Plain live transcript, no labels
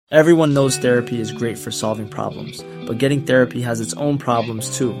Everyone knows therapy is great for solving problems, but getting therapy has its own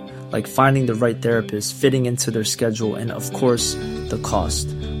problems too, like finding the right therapist, fitting into their schedule, and of course, the cost.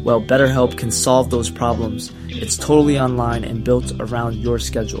 Well, BetterHelp can solve those problems. It's totally online and built around your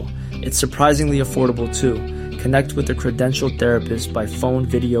schedule. It's surprisingly affordable too. Connect with a credentialed therapist by phone,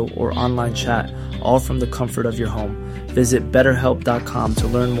 video, or online chat, all from the comfort of your home. Visit BetterHelp.com to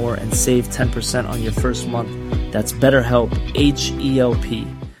learn more and save 10% on your first month. That's BetterHelp, H-E-L-P.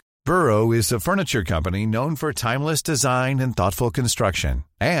 Burrow is a furniture company known for timeless design and thoughtful construction,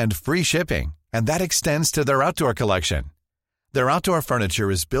 and free shipping, and that extends to their outdoor collection. Their outdoor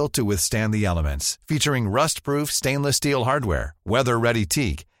furniture is built to withstand the elements, featuring rust-proof stainless steel hardware, weather-ready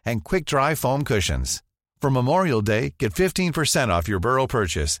teak, and quick-dry foam cushions. For Memorial Day, get 15% off your Burrow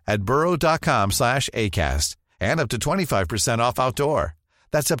purchase at burrow.com/ACAST and up to 25% off outdoor.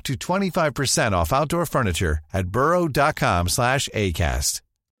 That's up to 25% off outdoor furniture at burrow.com/ACAST.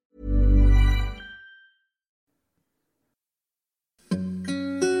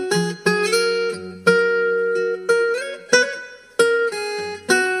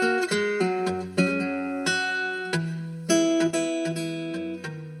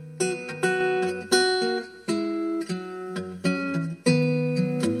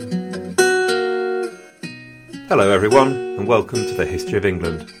 Hello everyone, and welcome to the History of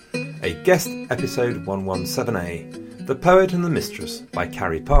England, a guest episode 117A, The Poet and the Mistress by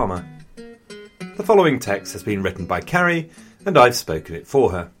Carrie Palmer. The following text has been written by Carrie, and I've spoken it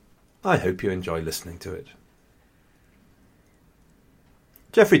for her. I hope you enjoy listening to it.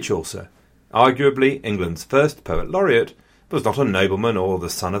 Geoffrey Chaucer, arguably England's first poet laureate, was not a nobleman or the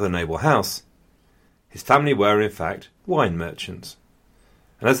son of a noble house. His family were, in fact, wine merchants.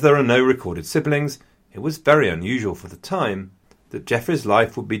 And as there are no recorded siblings, it was very unusual for the time that Geoffrey's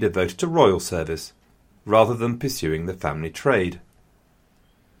life would be devoted to royal service, rather than pursuing the family trade.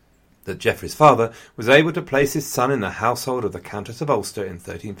 That Geoffrey's father was able to place his son in the household of the Countess of Ulster in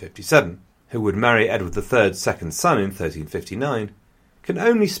 1357, who would marry Edward III's second son in 1359, can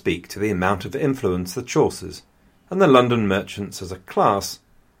only speak to the amount of influence the Chaucers and the London merchants as a class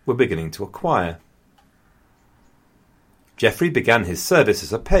were beginning to acquire. Geoffrey began his service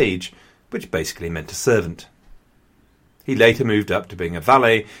as a page, which basically meant a servant. He later moved up to being a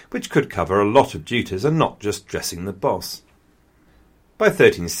valet, which could cover a lot of duties and not just dressing the boss. By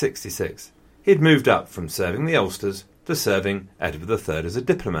 1366, he had moved up from serving the Ulsters to serving Edward III as a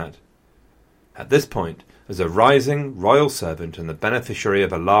diplomat. At this point, as a rising royal servant and the beneficiary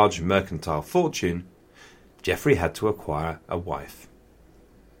of a large mercantile fortune, Geoffrey had to acquire a wife.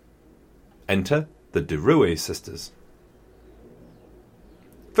 Enter the de Rouet sisters.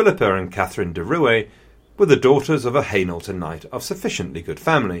 Philippa and Catherine de Rouet were the daughters of a Hainaulter knight of sufficiently good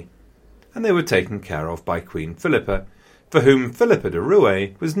family, and they were taken care of by Queen Philippa, for whom Philippa de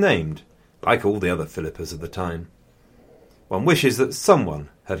Rouet was named, like all the other Philippas of the time. One wishes that someone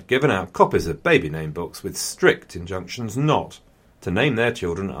had given out copies of baby name books with strict injunctions not to name their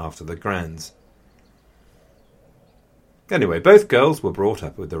children after the grands. Anyway, both girls were brought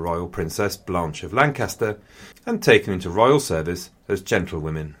up with the royal princess Blanche of Lancaster and taken into royal service as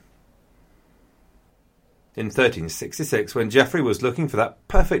gentlewomen. In 1366, when Geoffrey was looking for that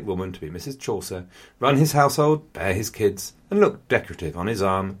perfect woman to be Mrs. Chaucer, run his household, bear his kids, and look decorative on his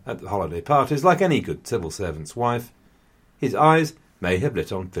arm at the holiday parties like any good civil servant's wife, his eyes may have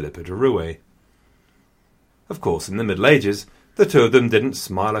lit on Philippa de Rouet. Of course, in the Middle Ages, the two of them didn't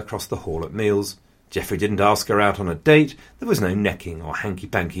smile across the hall at meals. Geoffrey didn't ask her out on a date. There was no necking or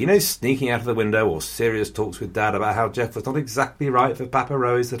hanky-panky, no sneaking out of the window or serious talks with Dad about how Geoff was not exactly right for Papa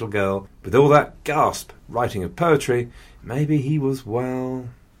Rowe's little girl. With all that gasp writing of poetry, maybe he was, well...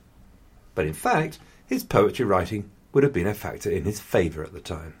 But in fact, his poetry writing would have been a factor in his favour at the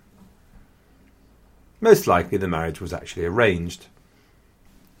time. Most likely the marriage was actually arranged.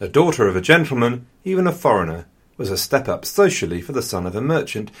 A daughter of a gentleman, even a foreigner, was a step up socially for the son of a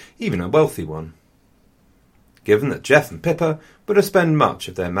merchant, even a wealthy one. Given that Geoff and Pippa were to spend much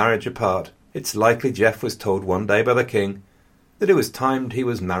of their marriage apart, it's likely Geoff was told one day by the king that it was timed he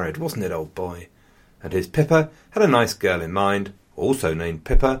was married, wasn't it, old boy? And his Pippa had a nice girl in mind, also named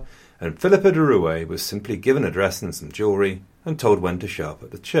Pippa, and Philippa de Rouet was simply given a dress and some jewellery and told when to show up at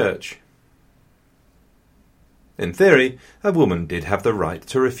the church. In theory, a woman did have the right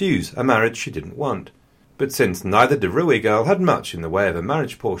to refuse a marriage she didn't want, but since neither de Rouet girl had much in the way of a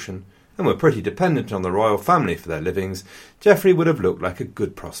marriage portion, and were pretty dependent on the royal family for their livings, Geoffrey would have looked like a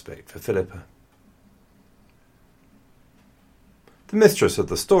good prospect for Philippa. The mistress of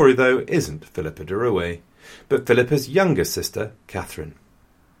the story, though, isn't Philippa de Rouet, but Philippa's younger sister, Catherine.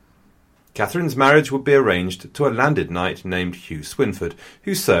 Catherine's marriage would be arranged to a landed knight named Hugh Swynford,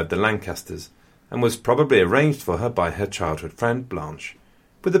 who served the Lancasters, and was probably arranged for her by her childhood friend Blanche,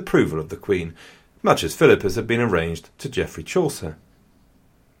 with approval of the Queen, much as Philippa's had been arranged to Geoffrey Chaucer.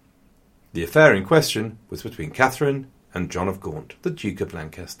 The affair in question was between Catherine and John of Gaunt, the Duke of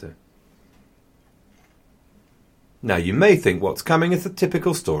Lancaster. Now you may think what's coming is the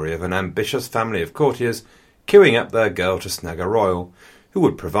typical story of an ambitious family of courtiers queuing up their girl to snag a royal, who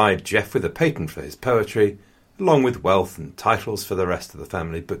would provide Geoff with a patent for his poetry, along with wealth and titles for the rest of the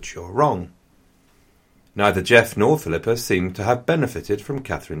family, but you're wrong. Neither Geoff nor Philippa seem to have benefited from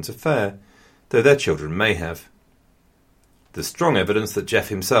Catherine's affair, though their children may have. There's strong evidence that Geoff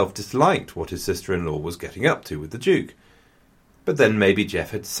himself disliked what his sister-in-law was getting up to with the Duke, but then maybe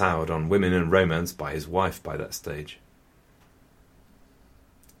Geoff had soured on women and romance by his wife by that stage.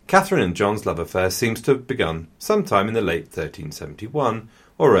 Catherine and John's love affair seems to have begun sometime in the late 1371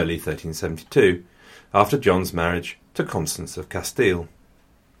 or early 1372, after John's marriage to Constance of Castile.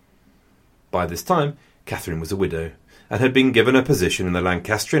 By this time, Catherine was a widow, and had been given a position in the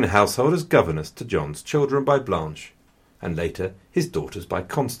Lancastrian household as governess to John's children by Blanche, and later his daughters by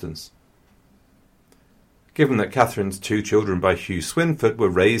Constance. Given that Catherine's 2 children by Hugh Swynford were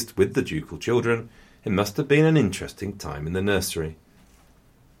raised with the ducal children, it must have been an interesting time in the nursery.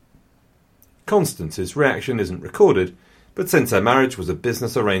 Constance's reaction isn't recorded, but since her marriage was a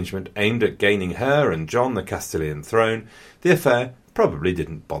business arrangement aimed at gaining her and John the Castilian throne, the affair probably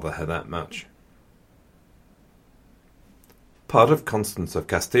didn't bother her that much. Part of Constance of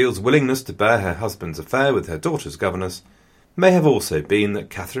Castile's willingness to bear her husband's affair with her daughter's governess may have also been that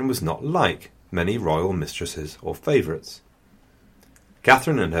Catherine was not like many royal mistresses or favourites.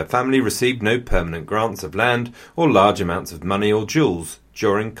 Catherine and her family received no permanent grants of land or large amounts of money or jewels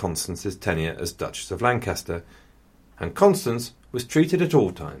during Constance's tenure as Duchess of Lancaster, and Constance was treated at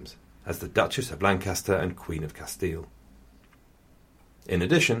all times as the Duchess of Lancaster and Queen of Castile. In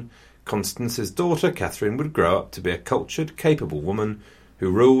addition, Constance's daughter Catherine would grow up to be a cultured, capable woman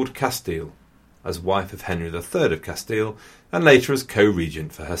who ruled Castile as wife of Henry III of Castile and later as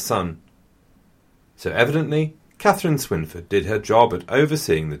co-regent for her son. So evidently, Catherine Swynford did her job at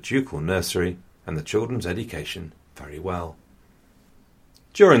overseeing the ducal nursery and the children's education very well.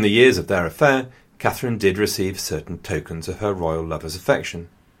 During the years of their affair, Catherine did receive certain tokens of her royal lover's affection.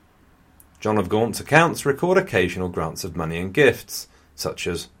 John of Gaunt's accounts record occasional grants of money and gifts, such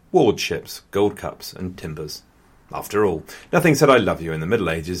as wardships, gold cups, and timbers. After all, nothing said I love you in the Middle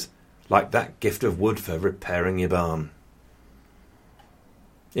Ages like that gift of wood for repairing your barn.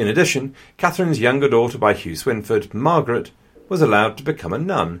 In addition, Catherine's younger daughter by Hugh Swynford, Margaret, was allowed to become a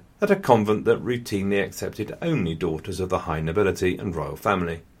nun at a convent that routinely accepted only daughters of the high nobility and royal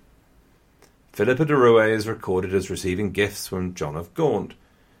family. Philippa de Rouet is recorded as receiving gifts from John of Gaunt,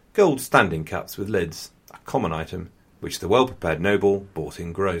 gold standing cups with lids, a common item, which the well-prepared noble bought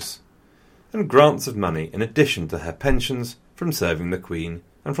in gross, and grants of money in addition to her pensions from serving the Queen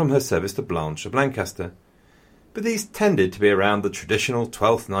and from her service to Blanche of Lancaster, but these tended to be around the traditional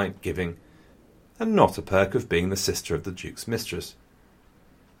 12th night giving, and not a perk of being the sister of the Duke's mistress.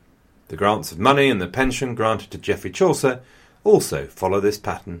 The grants of money and the pension granted to Geoffrey Chaucer also follow this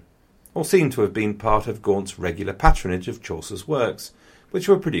pattern, or seem to have been part of Gaunt's regular patronage of Chaucer's works, which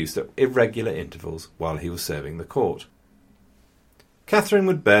were produced at irregular intervals while he was serving the court. Catherine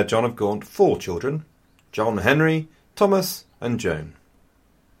would bear John of Gaunt 4 children, John Henry, Thomas, and Joan.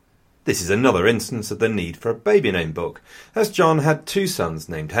 This is another instance of the need for a baby name book, as John had 2 sons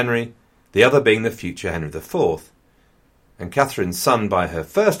named Henry, the other being the future Henry IV, and Catherine's son by her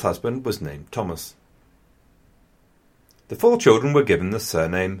first husband was named Thomas. The 4 children were given the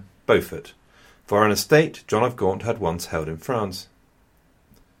surname Beaufort, for an estate John of Gaunt had once held in France.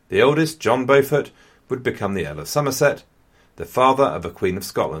 The oldest, John Beaufort, would become the Earl of Somerset, the father of a Queen of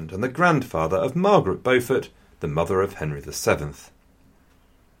Scotland, and the grandfather of Margaret Beaufort, the mother of Henry VII.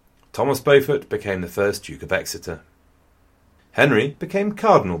 Thomas Beaufort became the first Duke of Exeter. Henry became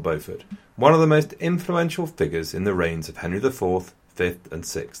Cardinal Beaufort, one of the most influential figures in the reigns of Henry IV, V and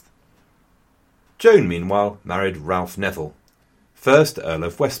VI. Joan, meanwhile, married Ralph Neville, first Earl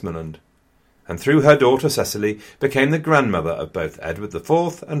of Westmoreland, and through her daughter Cecily became the grandmother of both Edward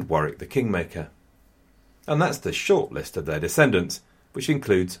IV and Warwick the Kingmaker. And that's the short list of their descendants, which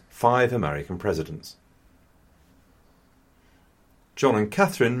includes 5 American presidents. John and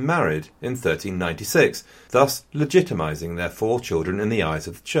Catherine married in 1396, thus legitimising their 4 children in the eyes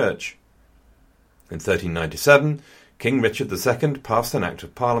of the Church. In 1397, King Richard II passed an Act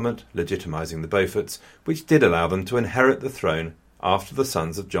of Parliament legitimising the Beauforts, which did allow them to inherit the throne after the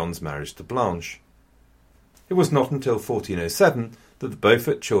sons of John's marriage to Blanche. It was not until 1407 that the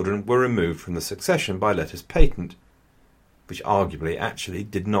Beaufort children were removed from the succession by letters patent, which arguably actually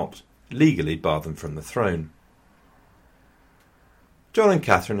did not legally bar them from the throne. John and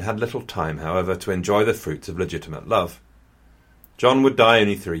Catherine had little time, however, to enjoy the fruits of legitimate love. John would die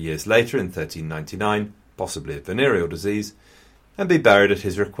only 3 years later in 1399, possibly of venereal disease, and be buried at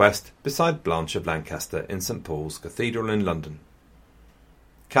his request beside Blanche of Lancaster in St Paul's Cathedral in London.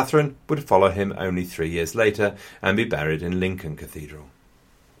 Catherine would follow him only 3 years later and be buried in Lincoln Cathedral.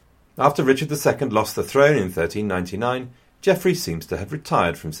 After Richard II lost the throne in 1399, Geoffrey seems to have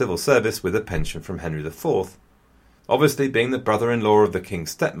retired from civil service with a pension from Henry IV. Obviously, being the brother-in-law of the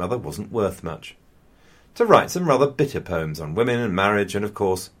king's stepmother wasn't worth much. To write some rather bitter poems on women and marriage and, of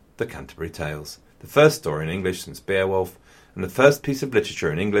course, the Canterbury Tales, the first story in English since Beowulf, and the first piece of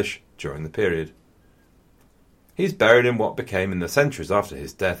literature in English during the period. He is buried in what became, in the centuries after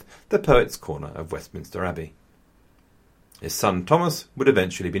his death, the Poets' Corner of Westminster Abbey. His son Thomas would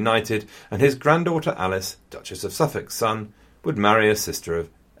eventually be knighted, and his granddaughter Alice, Duchess of Suffolk's son, would marry a sister of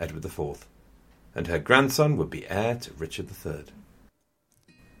Edward IV, and her grandson would be heir to Richard III.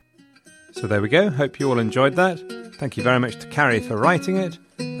 So there we go. Hope you all enjoyed that. Thank you very much to Carrie for writing it,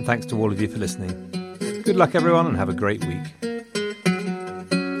 and thanks to all of you for listening. Good luck everyone, and have a great week.